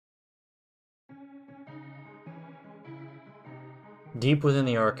Deep within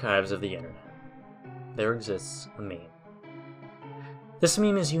the archives of the internet, there exists a meme. This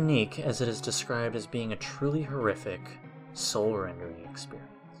meme is unique as it is described as being a truly horrific, soul-rendering experience.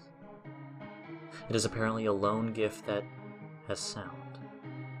 It is apparently a lone GIF that has sound.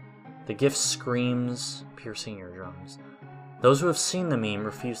 The GIF screams, piercing eardrums. Those who have seen the meme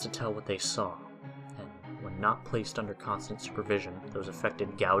refuse to tell what they saw, and when not placed under constant supervision, those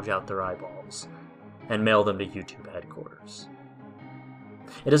affected gouge out their eyeballs and mail them to YouTube headquarters.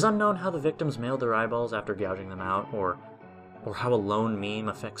 It is unknown how the victims mailed their eyeballs after gouging them out, or how a lone meme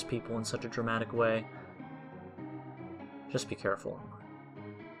affects people in such a dramatic way. Just be careful online.